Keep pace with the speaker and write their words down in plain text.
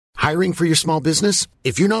Hiring for your small business?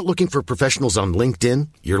 If you're not looking for professionals on LinkedIn,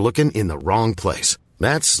 you're looking in the wrong place.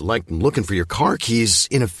 That's like looking for your car keys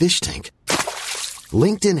in a fish tank.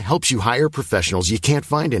 LinkedIn helps you hire professionals you can't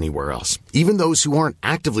find anywhere else, even those who aren't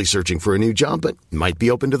actively searching for a new job but might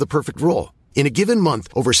be open to the perfect role. In a given month,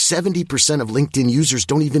 over 70% of LinkedIn users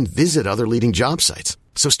don't even visit other leading job sites.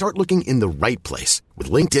 So start looking in the right place.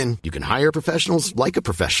 With LinkedIn, you can hire professionals like a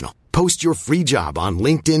professional. Post your free job on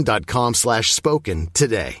linkedin.com/spoken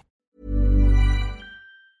today.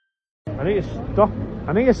 I need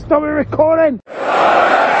to stop it recording.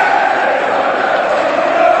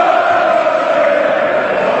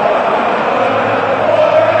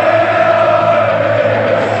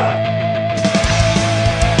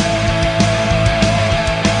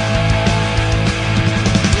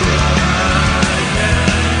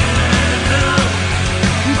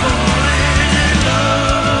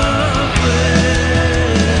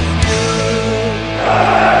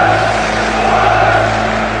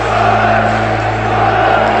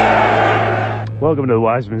 Welcome to the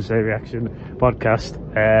Wiseman Say Reaction podcast.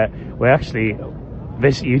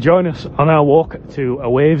 You join us on our walk to a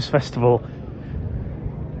Waves festival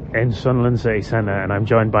in Sunderland City Centre, and I'm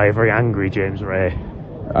joined by a very angry James Ray.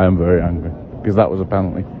 I am very angry because that was a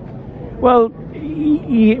penalty. Well,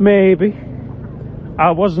 maybe.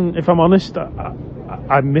 I wasn't, if I'm honest.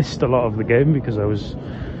 I missed a lot of the game because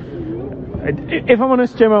if I'm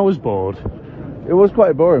honest, Jim, I was bored. It was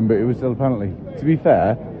quite boring, but it was still a penalty. To be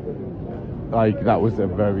fair, that was a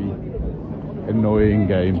very annoying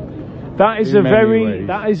game. That is a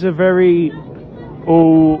very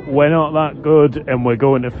we're not that good and we're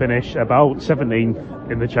going to finish about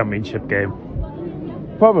 17th in the championship game.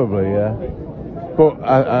 Probably, yeah. But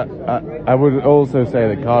I would also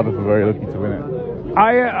say that Cardiff are very lucky to win it.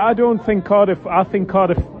 I don't think Cardiff. I think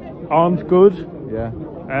Cardiff aren't good. Yeah.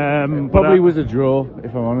 Probably was a draw,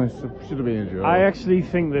 if I'm honest. It should have been a draw. I actually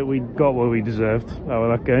think that we got what we deserved out of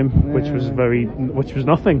that game, which was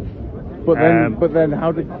nothing. But then,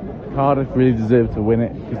 how did Cardiff really deserve to win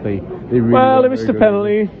it? Because they missed a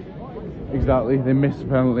penalty. Exactly, they missed a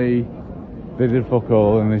penalty. They did fuck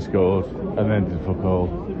all, and they scored, and then did fuck all.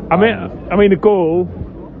 I mean, the goal.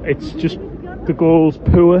 It's just the goal's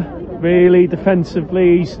poor, really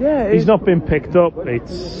defensively. He's not been picked up. It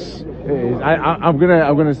is. I'm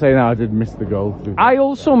gonna say now I did miss the goal too. I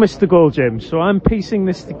also missed the goal, Jim. So I'm piecing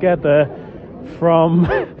this together from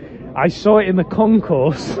I saw it in the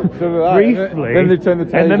concourse briefly. Then they turned the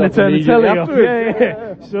telly off.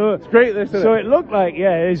 Yeah. So it's great. So it looked like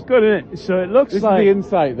it's good, isn't it? So it looks this like is the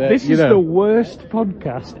insight that this is the worst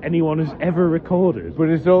podcast anyone has ever recorded. But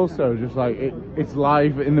it's also just like it's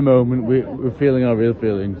live in the moment. We're feeling our real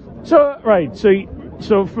feelings. So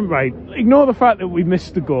ignore the fact that we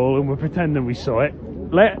missed the goal and we're pretending we saw it.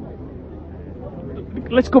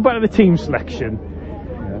 Let's go back to the team selection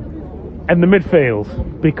and the midfield,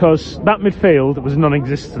 because that midfield was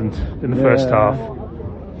non-existent in the first half.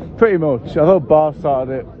 Pretty much. I thought Barr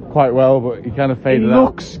started it quite well, but he kind of faded out. He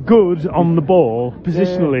looks good on the ball.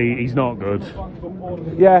 Positionally, he's not good.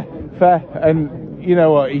 Yeah, fair. And you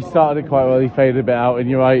know what? He started it quite well. He faded a bit out, and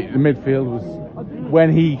you're right. The midfield was. When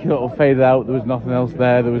he sort of faded out, there was nothing else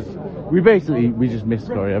there. We just missed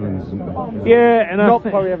Corey Evans. Yeah, and not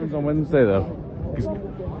Corey Evans on Wednesday though, because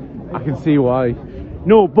I can see why.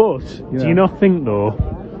 No, but do you not think though,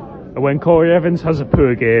 when Corey Evans has a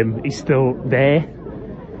poor game, he's still there?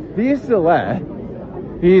 He is still there.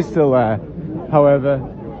 However,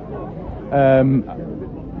 I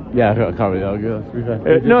can't really argue that, to be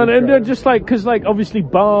fair. No, just because obviously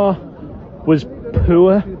Barr was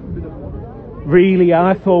poor. Really,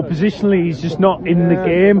 I thought positionally he's just not in the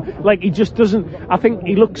game. Like, he just doesn't. I think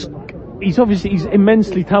he's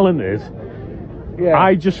immensely talented. Yeah.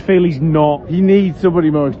 I just feel he's not. He needs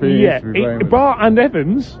somebody more experienced. Yeah, Barr and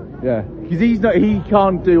Evans. Yeah, because he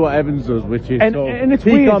can't do what Evans does, which is and it's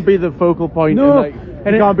weird. He can't be the focal point. No, he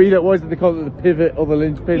can't be that. What is it they call it? The pivot or the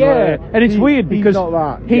linchpin. Yeah, and it's weird because he's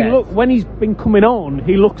not that when he's been coming on,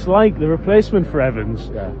 he looks like the replacement for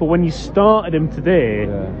Evans. Yeah. But when you started him today.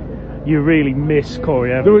 Yeah. You really miss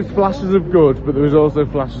Corey Evans. There was flashes of good, but there was also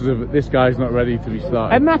flashes of this guy's not ready to be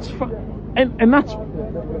started. And that's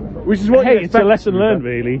which is what it's a lesson learned,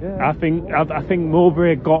 really. Yeah. I think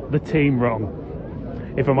Mowbray got the team wrong.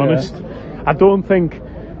 If I'm honest, I don't think.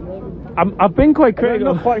 I've been quite critical.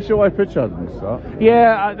 I'm not quite sure why Pritchard didn't start.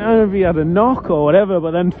 Yeah, I don't know if he had a knock or whatever, but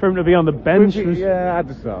then for him to be on the bench I had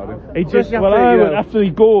to start him. He just after the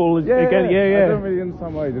goal again. I don't really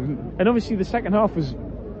understand why he didn't. And obviously the second half was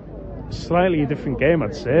slightly a different game,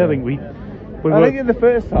 I'd say. I think I think in the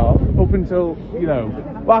first half, up until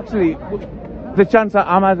the chance that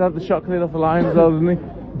Ahmad had the shot cleared off the line as well, didn't he?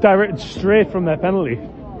 directed straight from their penalty.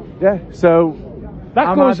 Yeah, so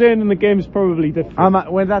That goes in and the game's probably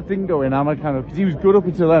different. when that didn't go in, I'm kind of, because he was good up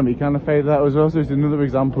until then, he kind of faded out as well. So it's another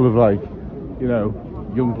example of like, you know,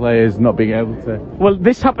 young players not being able to. Well,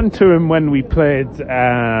 this happened to him when we played.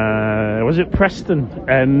 Was it Preston?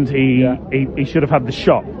 And he should have had the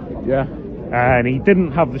shot. Yeah. And he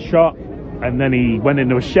didn't have the shot, and then he went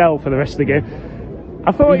into a shell for the rest of the game.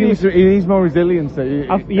 I thought he needs more resilience.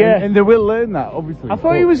 And they will learn that, obviously. I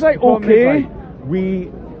thought he was like okay. We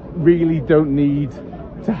really don't need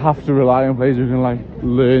to have to rely on players who can like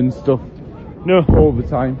learn stuff all the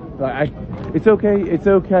time. Like, it's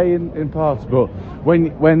okay in parts, but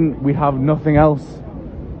when we have nothing else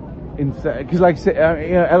instead, because like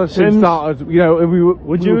Ellison started, and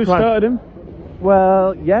would you have started him?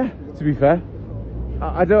 Well, yeah, to be fair,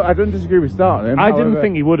 I don't disagree with starting him. I didn't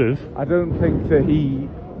think he would have. I don't think that he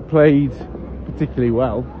played particularly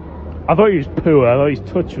well. I thought he was poor. I thought his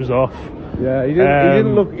touch was off. Yeah, he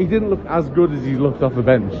didn't look as good as he looked off the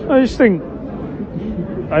bench. I just think,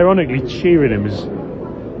 ironically, cheering him is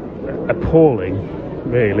appalling.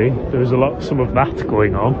 Really, there was some of that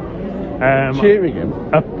going on. Cheering him?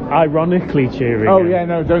 Ironically cheering him. Oh yeah,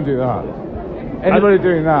 no, don't do that. Anybody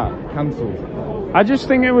doing that, cancelled. I just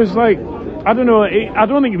think it was like, I don't know. I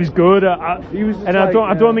don't think it was good. I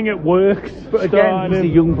don't think it worked. But again, he's a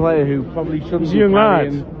young player who probably shouldn't be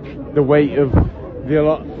carrying the weight of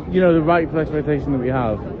the rightful expectation that we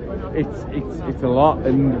have. It's a lot,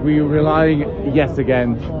 and we're relying yet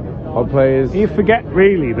again on players. You forget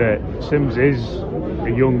really that Sims is a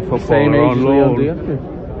young footballer same age on loan.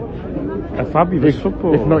 A fabulous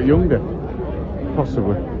footballer, if not younger,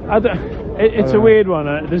 possibly. It's a weird one.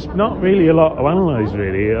 There's not really a lot to analyse,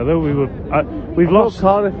 really. Although we've lost.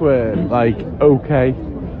 Cardiff were like okay.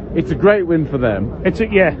 It's a great win for them.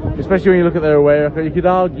 Especially when you look at their away record. You could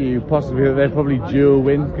argue possibly that they're probably due a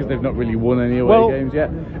win because they've not really won any away games yet.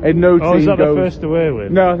 And no team is that goes. The first away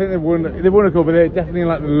win? No, I think they've won a couple, but they're definitely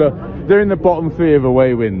like they're in the bottom 3 of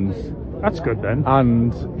away wins. That's good then.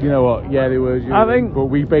 And you know what? Yeah, they were. I think, but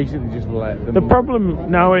we basically just let them. The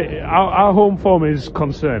problem now, our home form is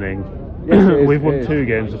concerning. Yes, We've won 2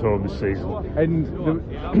 games at home this season,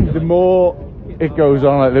 and the more it goes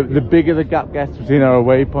on, like the bigger the gap gets between our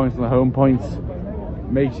away points and the home points,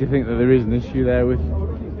 makes you think that there is an issue there with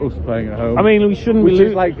us playing at home. I mean, we shouldn't.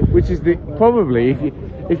 Which is probably,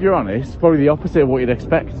 if you're honest, probably the opposite of what you'd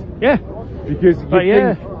expect. Yeah, because you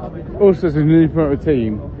think us as a newly promoted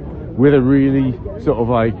team with a really sort of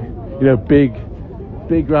like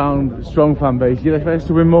big round strong fan base, you'd expect us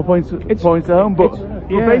to win more points at home. But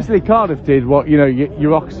basically Cardiff did what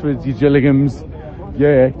your Oxfords, your Gillinghams,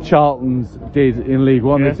 Charltons did in League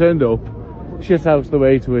One. They turned up, shit house the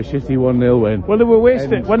way to a shitty 1-0 win. Well, they were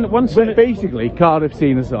wasted. Basically, Cardiff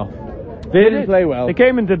seen us off. They didn't play well. They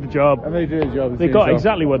came and did the job. And they did the job. They got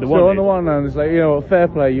exactly what they wanted. So on the one hand, it's like, fair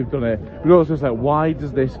play, you've done it. But also it's like, why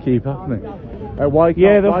does this keep happening? The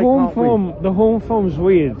home form's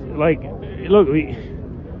weird. Like, look,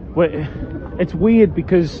 it's weird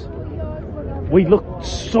because we look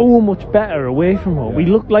so much better away from home. We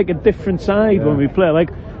look like a different side when we play. Like,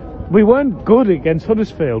 we weren't good against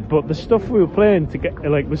Huddersfield, but the stuff we were playing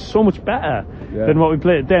was so much better than what we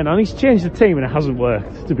played then. And he's changed the team, and it hasn't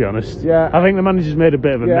worked, to be honest. Yeah, I think the manager's made a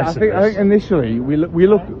bit of a mess. I think initially we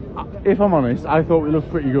look. If I'm honest, I thought we looked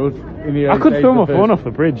pretty good in the early I could days film my phone off the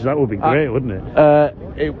bridge. That would be great, wouldn't it? Go,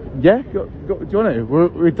 do you want to?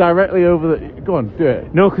 We're directly over the. Go on, do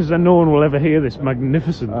it. No, because then no one will ever hear this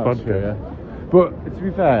magnificent podcast. True, But to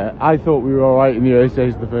be fair, I thought we were alright in the early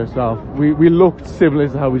stages of the first half. We looked similar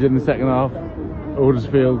to how we did in the second half,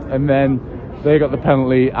 Huddersfield, and then they got the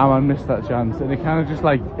penalty. Aman missed that chance, and it kind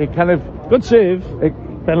of good save.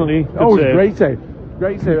 Penalty. Save. Great save.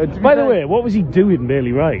 Great save. By the way, what was he doing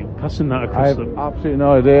really right? Passing that across. I have absolutely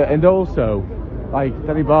no idea. And also, like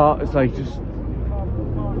Danny Bart, it's like just.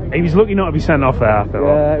 He was lucky not to be sent off there after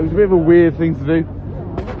all. Yeah, it was a bit of a weird thing to do.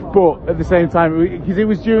 But at the same time, because it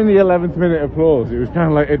was during the 11th minute applause, it was kind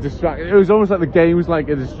of like a distraction. It was almost like the game was like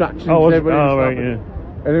a distraction. And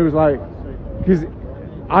it was like, because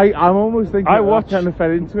I'm almost thinking I kind of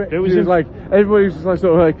fed into it. It was like everybody was just like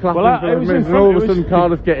sort of like clapping for a minute, and all of a sudden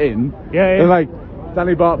Cardiff get in. And like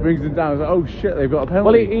Danny Bart brings them down. I was like, oh shit, they've got a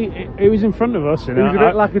penalty. Well, he was in front of us. It was a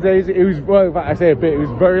bit lackadaisical. It was, well, in fact, I say a bit. It was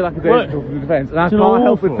very lackadaisical from the defence, and I can't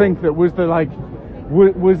help but think that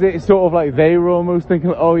was it sort of like they were almost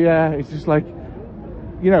thinking, oh yeah, it's just like,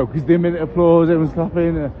 because the minute applause, everyone's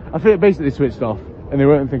clapping. I think basically they switched off and they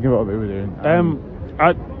weren't thinking about what they were doing.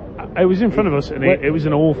 it was in front of us, and it was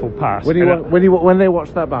an awful pass. When they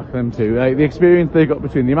watched that back, them two, like, the experience they got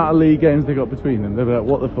between the amount of league games they got between them, they're like,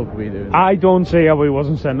 what the fuck are we doing? I don't see how he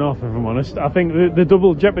wasn't sent off, if I'm honest. I think the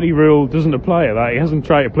double jeopardy rule doesn't apply to that. He hasn't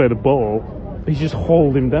tried to play the ball. He's just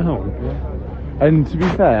hauled him down. Yeah. And to be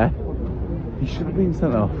fair, he should have been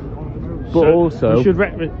sent off. But also... You should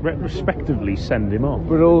retrospectively send him off.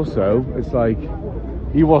 But also, it's like,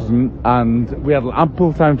 he wasn't, and we had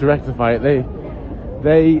ample time to rectify it.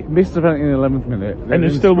 They missed the penalty in the 11th minute. And they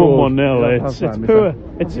still won 1-0. It's poor.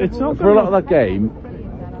 It's not for a lot of that game,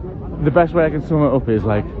 the best way I can sum it up is,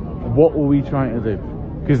 like, what were we trying to do?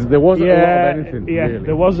 Because there wasn't a lot of anything. Yeah, really.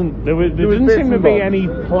 There wasn't. There didn't seem to be any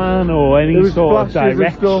plan or any sort of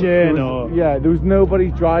direction. There was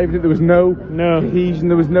nobody driving it. There was no cohesion.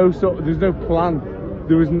 There was no plan.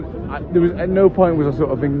 There was at no point was I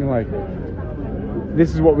sort of thinking like,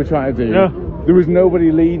 this is what we're trying to do. No. There was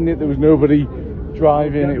nobody leading it. There was nobody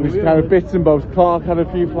driving. It was kind of bits and bobs. Clark had a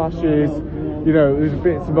few flashes. You know, there was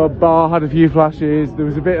bits and bobs. Barr had a few flashes. There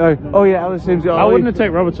was a bit like, oh yeah, Alice Sims. I wouldn't have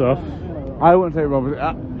taken Roberts off. I wouldn't take Roberts.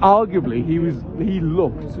 Arguably, he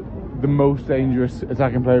looked the most dangerous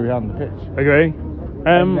attacking player we had on the pitch. Agree.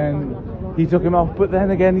 And then he took him off. But then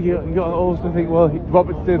again, you got to also think, well,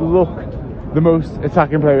 Roberts did look the most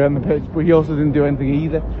attacking player on the pitch, but he also didn't do anything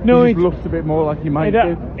either. No, he looked a bit more like he might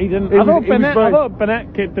do. He didn't. I thought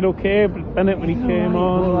Bennett did okay, but Bennett when he came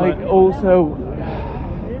on, like also.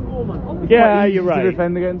 Yeah, you're right. To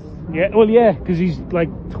defend against. Yeah, well, yeah, because he's like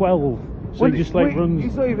 12. So he just runs.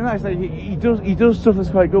 It's not even that. It's like he does stuff that's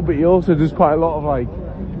quite good, but he also does quite a lot of like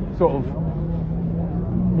sort of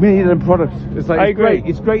made product. It's like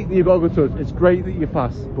it's great that you've got a good touch. It's great that you're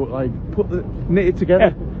fast, but like knit it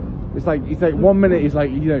together. Yeah. It's like 1 minute he's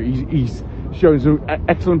like he's showing some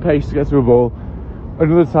excellent pace to get through a ball.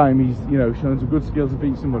 Another time he's showing some good skills to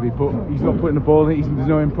beat somebody, but he's not putting the ball in. There's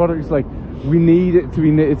no end product. It's like we need it to be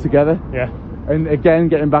knitted together. Yeah. And again,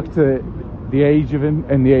 getting back to the age of him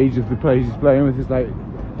and the age of the players he's playing with, is like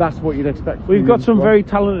that's what you'd expect. We've got some very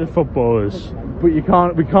talented footballers, but we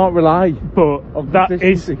can't rely. But that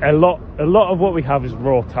is a lot of what we have is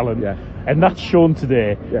raw talent, and that's shown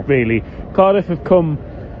today. Yeah. Really, Cardiff have come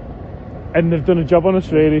and they've done a job on us,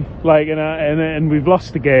 really. Like, and we've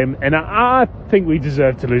lost the game, and I think we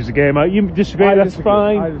deserve to lose the game. You disagree? That's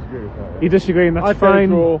fine. I disagree with that. You disagree, and that's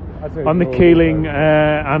fine. On the Keeling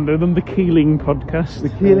and on the Keeling podcast, the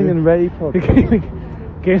Keeling and Ray podcast,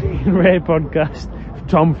 Keeling and Ray podcast.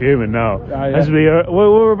 Tom fuming now, as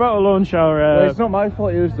we're about to launch our. Well, it's not my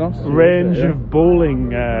fault. It was not range of bowling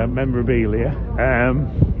memorabilia. I'm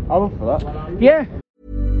up for that. Yeah.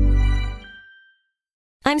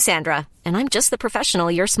 I'm Sandra, and I'm just the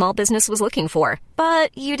professional your small business was looking for.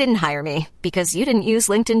 But you didn't hire me because you didn't use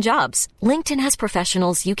LinkedIn Jobs. LinkedIn has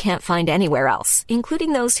professionals you can't find anywhere else,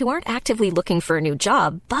 including those who aren't actively looking for a new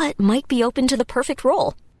job, but might be open to the perfect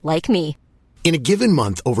role, like me. In a given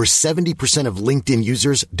month, over 70% of LinkedIn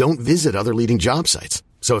users don't visit other leading job sites.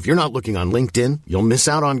 So if you're not looking on LinkedIn, you'll miss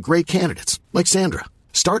out on great candidates like Sandra.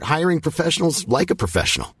 Start hiring professionals like a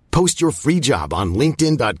professional. Post your free job on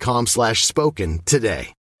linkedin.com/spoken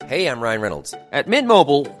today. Hey, I'm Ryan Reynolds. At Mint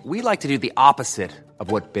Mobile, we like to do the opposite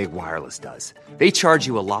of what Big Wireless does. They charge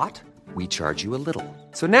you a lot, we charge you a little.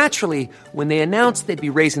 So naturally, when they announced they'd be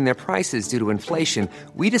raising their prices due to inflation,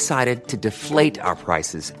 we decided to deflate our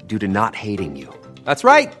prices due to not hating you. That's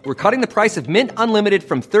right. We're cutting the price of Mint Unlimited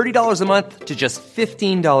from $30 a month to just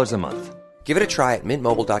 $15 a month. Give it a try at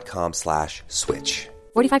mintmobile.com/switch.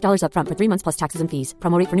 $45 up front for 3 months plus taxes and fees.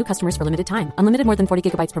 Promo rate for new customers for limited time. Unlimited more than 40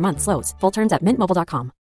 gigabytes per month. Slows full terms at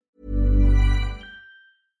mintmobile.com.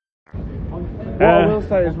 What I will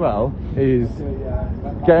say as well is,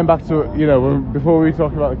 getting back to, before we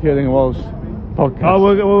talk about the Keeling and Walsh podcast. Oh,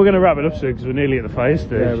 we're going to wrap it up soon because we're nearly at the fire stage.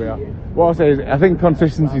 There we are. What I'll say is, I think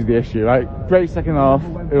consistency is the issue, right? Great second half,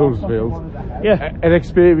 Huddersfield. Yeah. An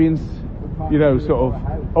experienced, sort of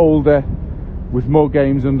older, with more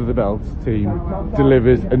games under the belt team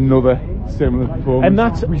delivers another similar performance. And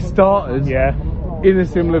that's... We started in a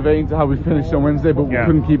similar vein to how we finished on Wednesday, but we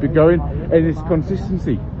couldn't keep it going. And it's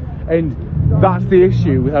consistency. And that's the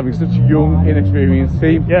issue with having such a young, inexperienced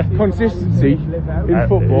team. Yeah. Consistency in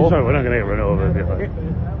football... Sorry, we're not going to get run over.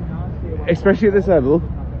 Especially at this level,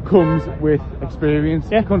 comes with experience.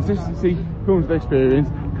 Yeah. Consistency comes with experience.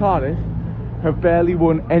 Cardiff have barely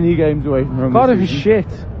won any games away from home. Cardiff is shit.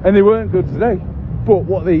 And they weren't good today. But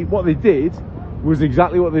what they did was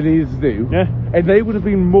exactly what they needed to do. Yeah. And they would have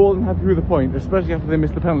been more than happy with the point, especially after they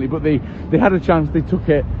missed the penalty. But they had a chance, they took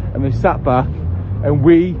it, and they sat back. And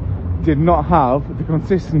we did not have the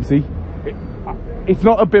consistency. It's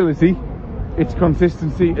not ability. it's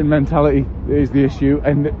consistency and mentality that is the issue,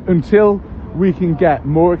 and until we can get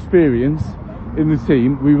more experience in the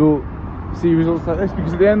team, we will see results like this,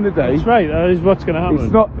 because at the end of the day, that's right, that is what's going to happen.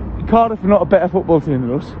 it's not, Cardiff are not a better football team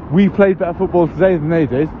than us. We played better football today than they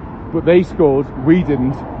did, but they scored, we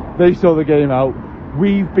didn't. They saw the game out.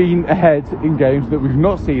 We've been ahead in games that we've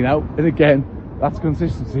not seen out, and again, that's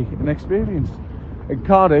consistency and experience. In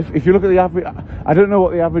Cardiff, if you look at the average, I don't know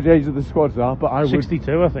what the average age of the squads are, but I would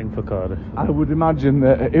 62, I think, for Cardiff. I would imagine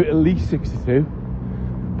that at least 62,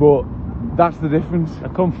 but that's the difference. A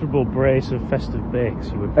comfortable brace of festive bakes,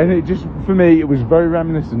 you would. And it just, for me, it was very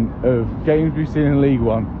reminiscent of games we've seen in League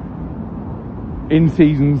One, in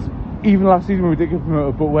seasons, even last season when we did get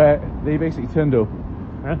promoted, but where they basically turned up.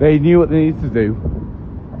 Huh? They knew what they needed to do.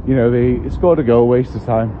 You know, they scored a goal, wasted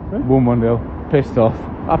time, won 1-0, pissed off.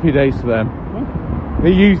 Happy days for them.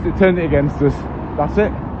 They used it, turned it against us. That's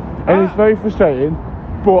it. And it's very frustrating,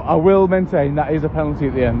 but I will maintain that is a penalty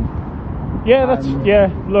at the end. Yeah, that's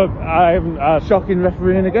Look, I haven't. Shocking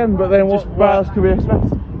refereeing again, but then what else could we expect?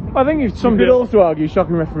 I think if You somebody could also argue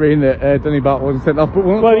shocking refereeing that Danny Bartlett wasn't sent off, but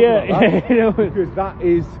we're not well, talking yeah, about that, you know, because that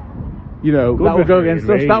is, you know, Good that would go against us.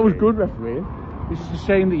 refereeing, That was really. good refereeing. It's just a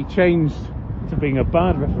shame that he changed. to being a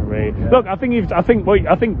bad referee. Yeah. Look, I think you've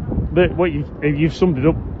summed it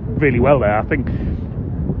up really well there. I think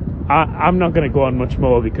I'm not going to go on much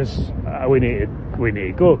more because we need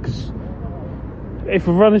to go. Because if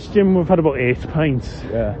we're honest, Jim, we've had about 8 pints.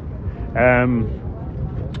 Yeah.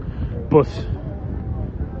 But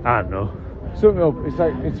I don't know. Something up. It's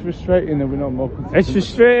like, it's frustrating that we're not more consistent. It's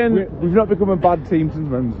frustrating. We've not become a bad team since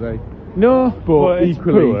Wednesday. No, but it's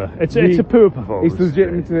equally, poor. It's a poor performance. It's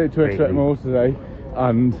legitimate to expect really. more today,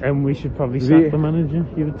 and we should probably sack the manager.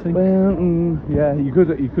 You would think. well, yeah, you could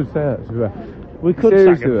say that. To be fair. We could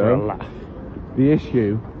Seriously, sack him for though, a laugh. The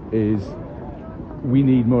issue is we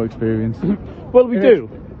need more experience. Well, we do.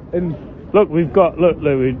 And Look, we've got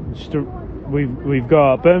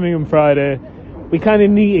Birmingham Friday. We kind of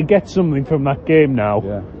need to get something from that game now.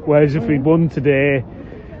 Yeah. Whereas if we'd won today,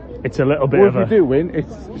 it's a little bit well, of if we do win,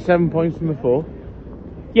 it's 7 points from the 4.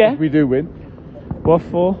 Yeah. If we do win, What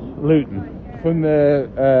for? Luton. from the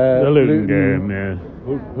Luton game, yeah.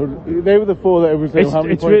 They were the 4 that was saying. How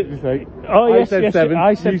many points did you say? Oh, I yes, said yes. 7.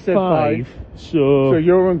 I said you said 5. So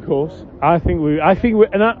you're on course. I think we'll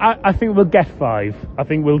get 5. I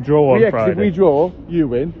think we'll draw on Yeah, 'cause Friday. if we draw, you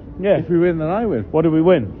win. Yeah. If we win, then I win. What do we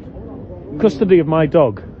win? Custody of my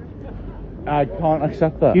dog. I can't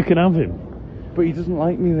accept that. You can have him. But he doesn't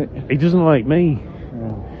like me. He doesn't like me.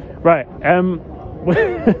 Right.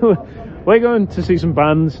 We're going to see some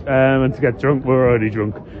bands and to get drunk. We're already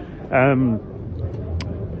drunk.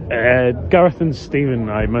 Gareth and Stephen,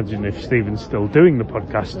 I imagine, if Stephen's still doing the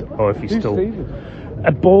podcast or if he's Who's still Stephen?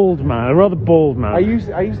 a rather bald man. I used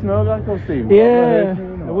to know a guy called Stephen. Yeah.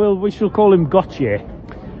 Well, we shall call him Gautier,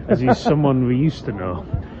 as he's someone we used to know.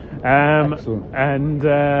 Excellent. And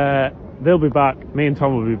they'll be back. Me and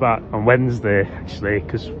Tom will be back on Wednesday, actually,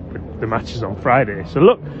 because the match is on Friday. So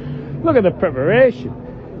look at the preparation.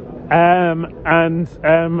 And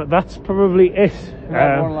that's probably it. Can I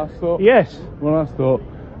have one last thought? Yes. One last thought.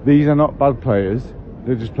 These are not bad players.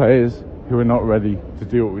 They're just players who are not ready to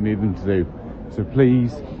do what we need them to do. So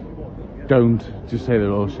please don't just say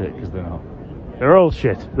they're all shit, because they're not. They're all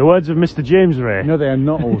shit. The words of Mr. James Ray. No, they are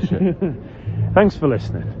not all shit. Thanks for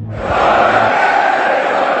listening.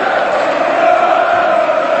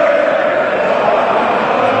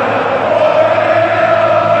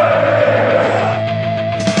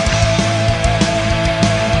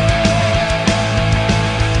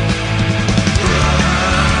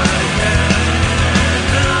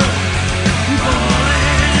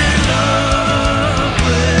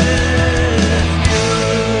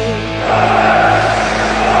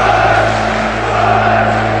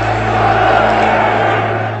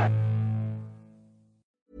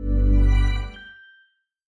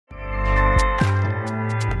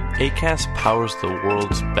 Acast powers the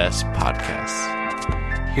world's best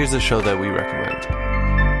podcasts. Here's a show that we recommend.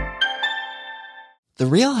 The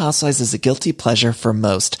Real Housewives is a guilty pleasure for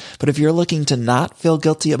most, but if you're looking to not feel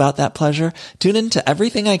guilty about that pleasure, tune in to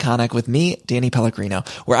Everything Iconic with me, Danny Pellegrino,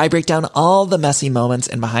 where I break down all the messy moments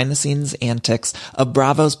and behind-the-scenes antics of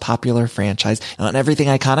Bravo's popular franchise. And on Everything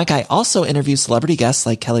Iconic, I also interview celebrity guests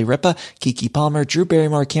like Kelly Ripa, Keke Palmer, Drew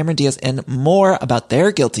Barrymore, Cameron Diaz, and more about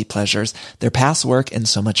their guilty pleasures, their past work, and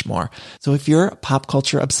so much more. So if you're pop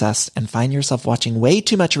culture obsessed and find yourself watching way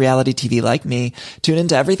too much reality TV like me, tune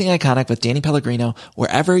into Everything Iconic with Danny Pellegrino,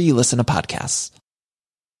 wherever you listen to podcasts.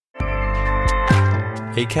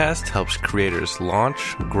 Acast helps creators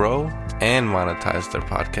launch, grow, and monetize their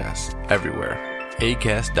podcasts everywhere.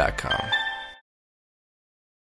 Acast.com.